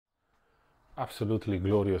absolutely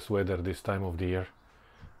glorious weather this time of the year,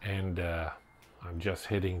 and I'm just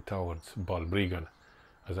heading towards Balbriggan,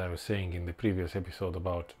 as I was saying in the previous episode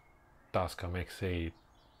about Tascam X8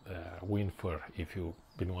 windkiller, if you've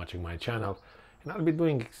been watching my channel. And I'll be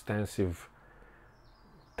doing extensive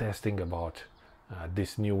testing about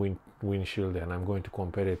this new windshield, and I'm going to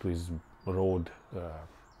compare it with Rode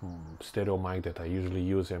stereo mic that I usually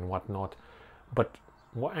use and whatnot. But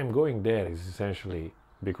why I'm going there is essentially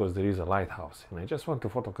because there is a lighthouse, and I just want to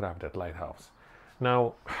photograph that lighthouse.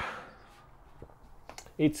 Now,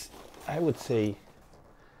 I would say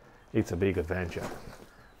it's a big adventure,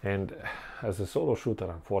 and as a solo shooter,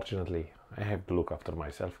 unfortunately, I have to look after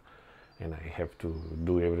myself and I have to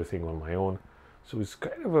do everything on my own. So it's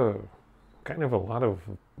kind of a lot of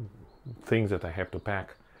things that I have to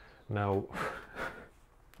pack. Now,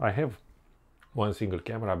 I have one single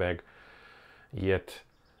camera bag, yet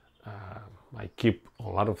I keep a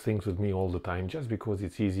lot of things with me all the time, just because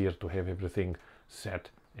it's easier to have everything set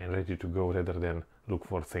and ready to go rather than look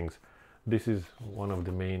for things. This is one of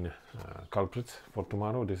the main culprits for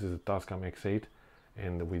tomorrow. This is a Tascam X8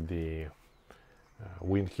 and with the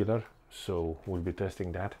windkiller, so we'll be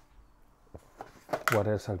testing that. What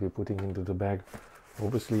else I'll be putting into the bag?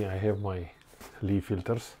 Obviously I have my leaf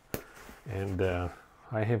filters, and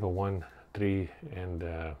I have a 1, 3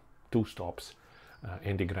 and 2 stops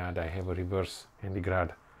anti-grad. I have a reverse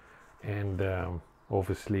anti-grad, and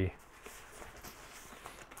obviously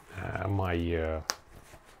my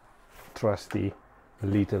trusty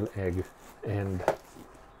little egg and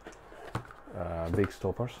big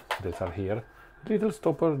stoppers that are here. Little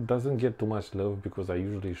stopper doesn't get too much love because I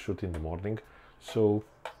usually shoot in the morning, so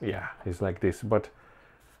yeah, it's like this, but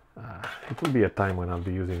it will be a time when I'll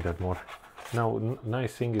be using that more. Now,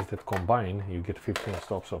 nice thing is that combined you get 15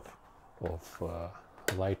 stops of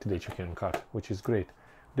light that you can cut, which is great.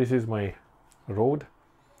 This is my Rode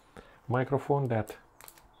microphone that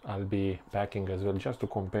I'll be packing as well, just to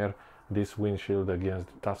compare this windshield against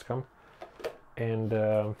the Tascam. And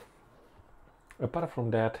apart from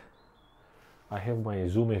that, I have my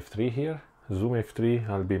Zoom F3 here. Zoom F3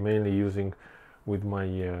 I'll be mainly using with my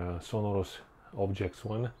Sonoros Objects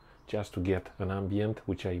 1, just to get an ambient,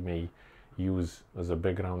 which I may use as a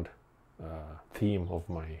background theme of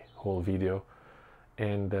my whole video.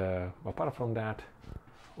 And apart from that,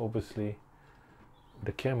 obviously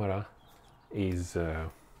the camera is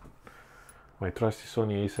my trusty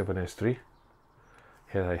Sony A7SIII.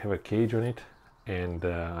 I have a cage on it, and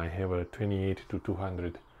I have a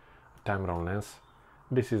 28-200 Tamron lens.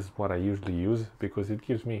 This is what I usually use because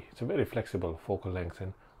it's a very flexible focal length,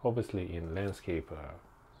 and obviously in landscape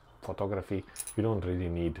photography you don't really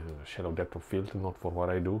need shallow depth of field, not for what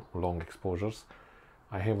I do, long exposures.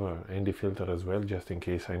 I have a ND filter as well, just in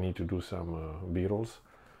case I need to do some b-rolls.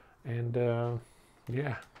 And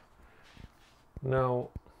yeah, now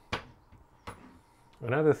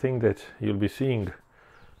another thing that you'll be seeing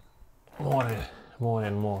more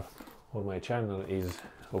and more on my channel is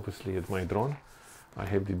obviously my drone. I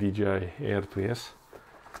have the DJI Air 2S,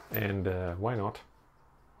 and why not?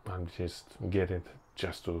 I'm just get it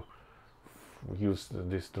just to use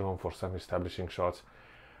this drone for some establishing shots.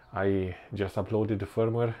 I just uploaded the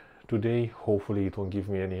firmware today. Hopefully it won't give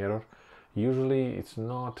me any error. Usually it's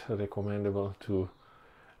not recommendable to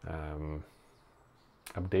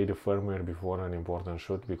update the firmware before an important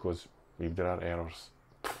shoot, because if there are errors,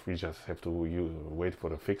 you just have to wait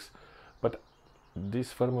for a fix. But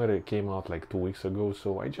this firmware came out like 2 weeks ago,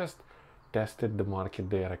 so I just tested the market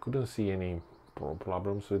there. I couldn't see any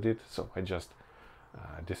problems with it, so I just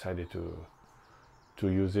decided to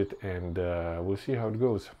use it, and we'll see how it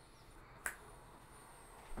goes.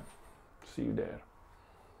 See you there.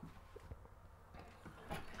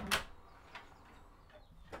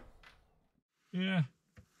 Yeah,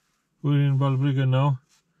 we're in Balbriggan now,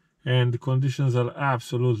 and the conditions are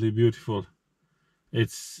absolutely beautiful.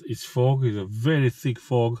 It's fog, it's a very thick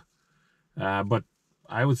fog, but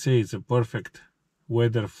I would say it's a perfect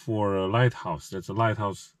weather for a lighthouse. That's a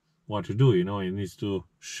lighthouse what to do, you know, it needs to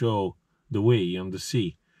show the way on the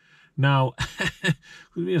sea. Now,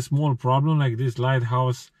 could be a small problem, like this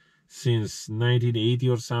lighthouse since 1980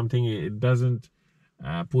 or something, it doesn't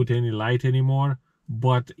put any light anymore.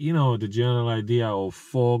 But you know, the general idea of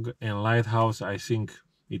fog and lighthouse, I think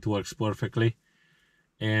it works perfectly.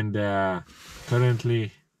 And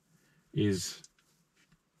currently is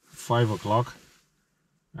 5 o'clock.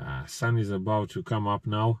 Sun is about to come up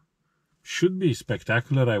now. Should be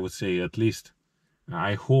spectacular, I would say. At least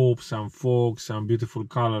I hope some fog, some beautiful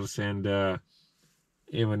colors, and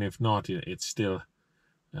even if not, it's still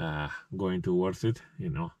going to worth it, you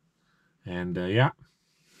know. And yeah,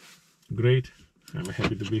 great. I'm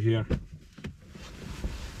happy to be here.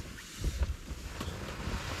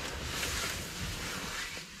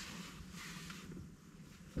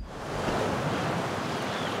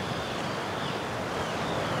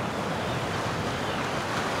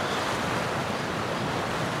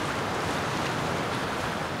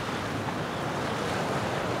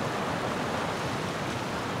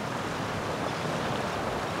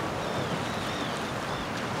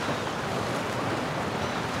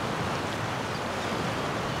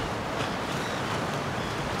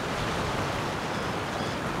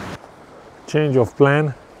 Change of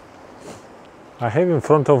plan. I have in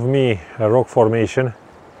front of me a rock formation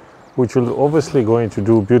which will obviously going to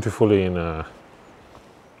do beautifully in a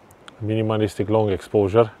minimalistic long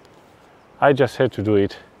exposure. I just had to do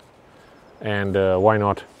it, and why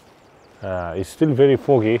not? It's still very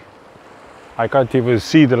foggy. I can't even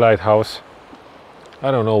see the lighthouse.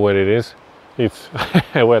 I don't know where it is. It's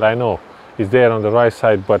well, I know it's there on the right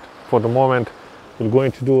side, but for the moment we're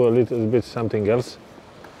going to do a little bit something else.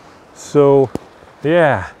 So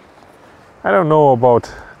yeah, I don't know about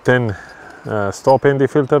 10 stop ND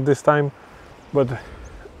filter this time, but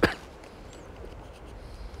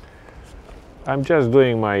I'm just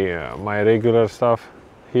doing my my regular stuff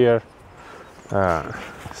here.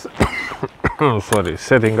 Sorry,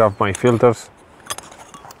 setting up my filters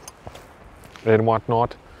and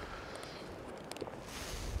whatnot.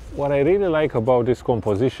 What I really like about this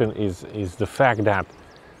composition is the fact that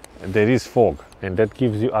there is fog, and that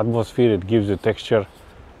gives you atmosphere, it gives you texture,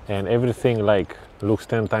 and everything like looks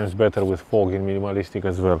 10 times better with fog in minimalistic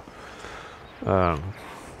as well.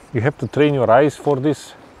 You have to train your eyes for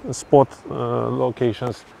this spot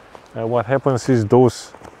locations. What happens is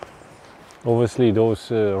those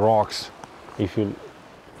rocks, if you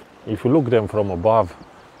look them from above,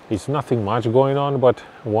 it's nothing much going on, but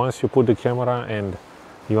once you put the camera and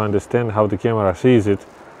you understand how the camera sees it,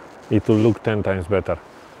 it will look 10 times better.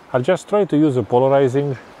 I'll just try to use a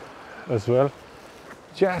polarizing as well,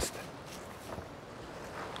 just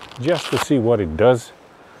to see what it does.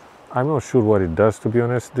 I'm not sure what it does, to be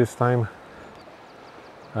honest, this time.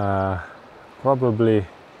 Probably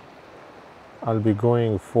I'll be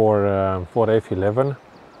going for f11,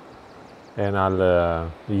 and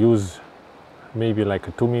I'll use maybe like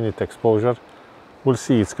a 2-minute exposure. We'll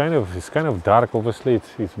see. It's kind of dark. Obviously,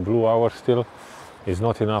 it's blue hour still. It's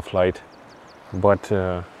not enough light, but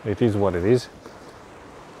it is what it is.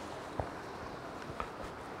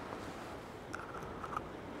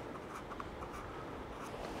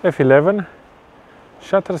 f11,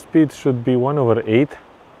 shutter speed should be 1/8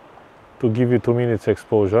 to give you 2 minutes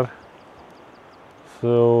exposure.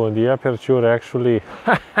 So the aperture actually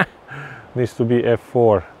needs to be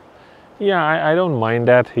f4. Yeah, I don't mind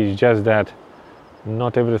that. It's just that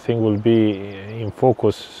not everything will be in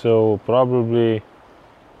focus, so probably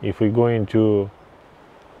if we're going to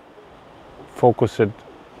focus at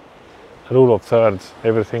rule of thirds,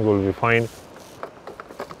 everything will be fine.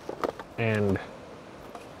 And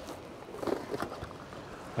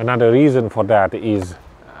another reason for that is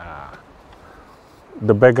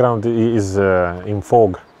the background is in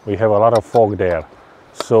fog. We have a lot of fog there,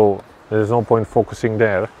 so there's no point focusing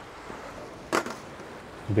there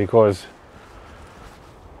because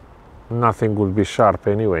nothing will be sharp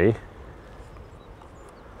anyway.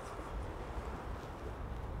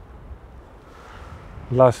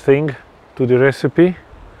 Last thing to the recipe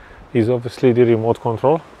is obviously the remote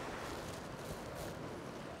control.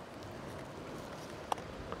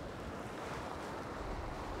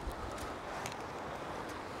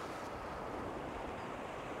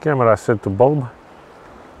 Camera set to bulb.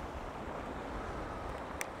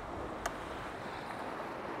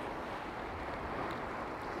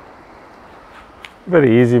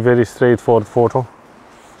 Very easy, very straightforward photo.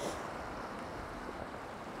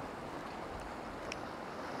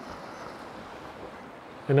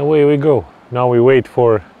 And away we go. Now we wait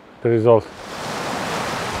for the result.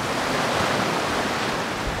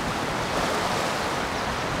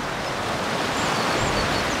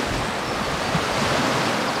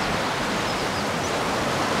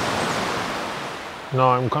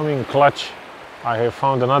 Now I'm coming clutch. I have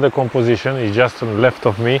found another composition. It's just on the left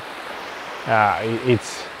of me.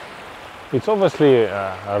 It's obviously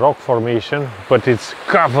a rock formation, but it's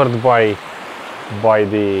covered by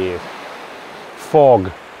the fog.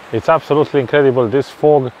 It's absolutely incredible. This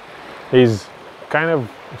fog is kind of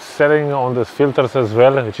setting on the filters as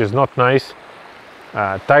well, which is not nice.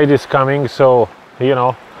 Tide is coming, so you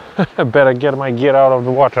know, better get my gear out of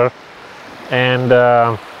the water. And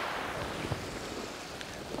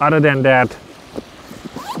other than that,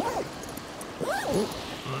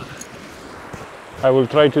 I will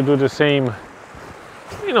try to do the same,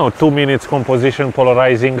 you know, 2 minutes composition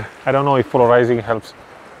polarizing. I don't know if polarizing helps.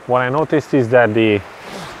 What I noticed is that the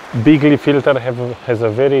Bigly filter has a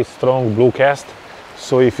very strong blue cast.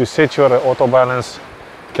 So if you set your auto balance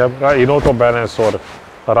camera in auto balance or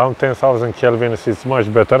around 10,000 kelvins, it's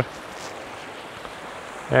much better.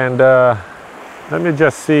 And let me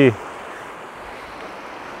just see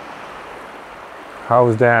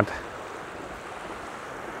how's that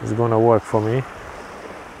is gonna work for me.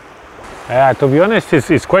 To be honest,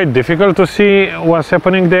 it's quite difficult to see what's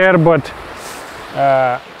happening there, but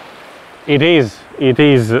it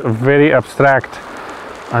is very abstract.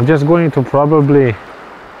 I'm just going to probably,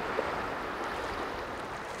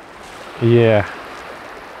 yeah.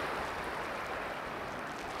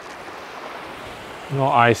 No,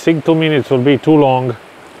 I think 2 minutes will be too long.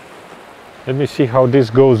 Let me see how this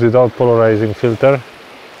goes without polarizing filter.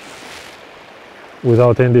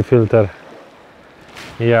 Without ND filter.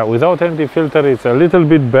 Yeah, without ND filter it's a little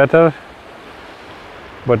bit better,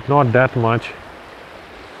 but not that much.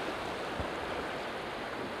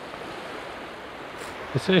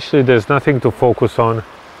 Essentially there's nothing to focus on.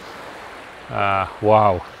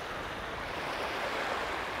 Wow.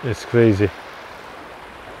 It's crazy.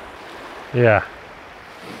 Yeah.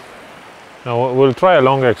 Now we'll try a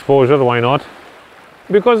long exposure, why not?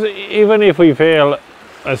 Because even if we fail,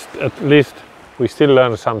 at least we still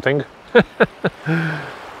learn something.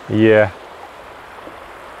 Yeah.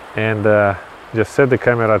 And just set the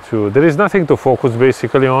camera to, there is nothing to focus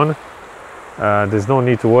basically on. There's no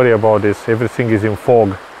need to worry about this, everything is in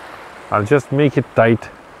fog. I'll just make it tight,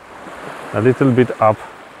 a little bit up.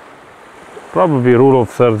 Probably rule of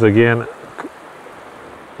thirds again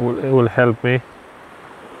will help me.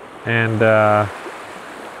 And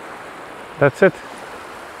that's it.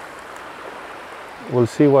 We'll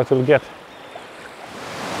see what we'll get.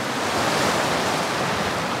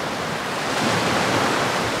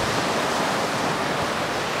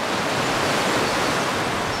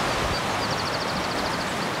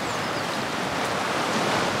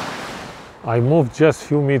 I moved just a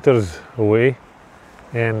few meters away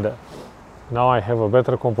and now I have a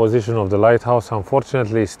better composition of the lighthouse.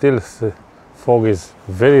 Unfortunately, still fog is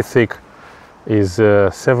very thick. Is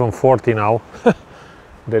 7:40 now.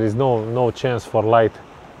 There is no chance for light,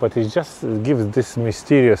 but it just gives this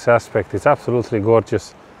mysterious aspect. It's absolutely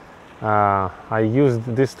gorgeous. I used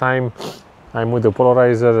this time, I'm with the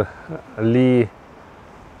polarizer Lee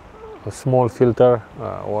small filter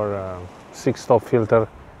or 6-stop filter,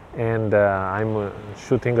 and I'm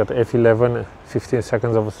shooting at f11, 15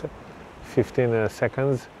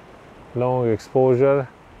 seconds, long exposure.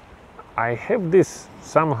 I have this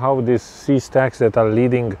somehow these sea stacks that are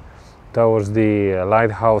leading towards the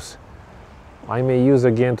lighthouse. I may use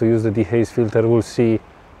again to use the dehaze filter. We'll see.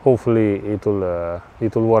 Hopefully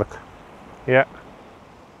it'll work. Yeah.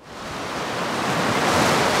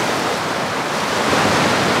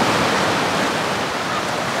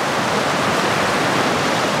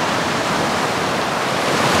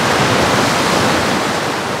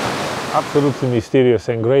 Absolutely mysterious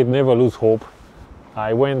and great. Never lose hope.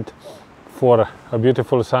 I went for a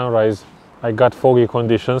beautiful sunrise. I got foggy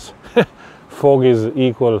conditions. Fog is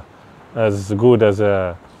equal as good as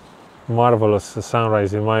a marvelous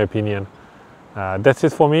sunrise in my opinion. That's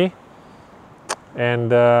it for me.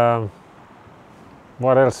 And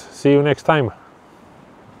what else? See you next time.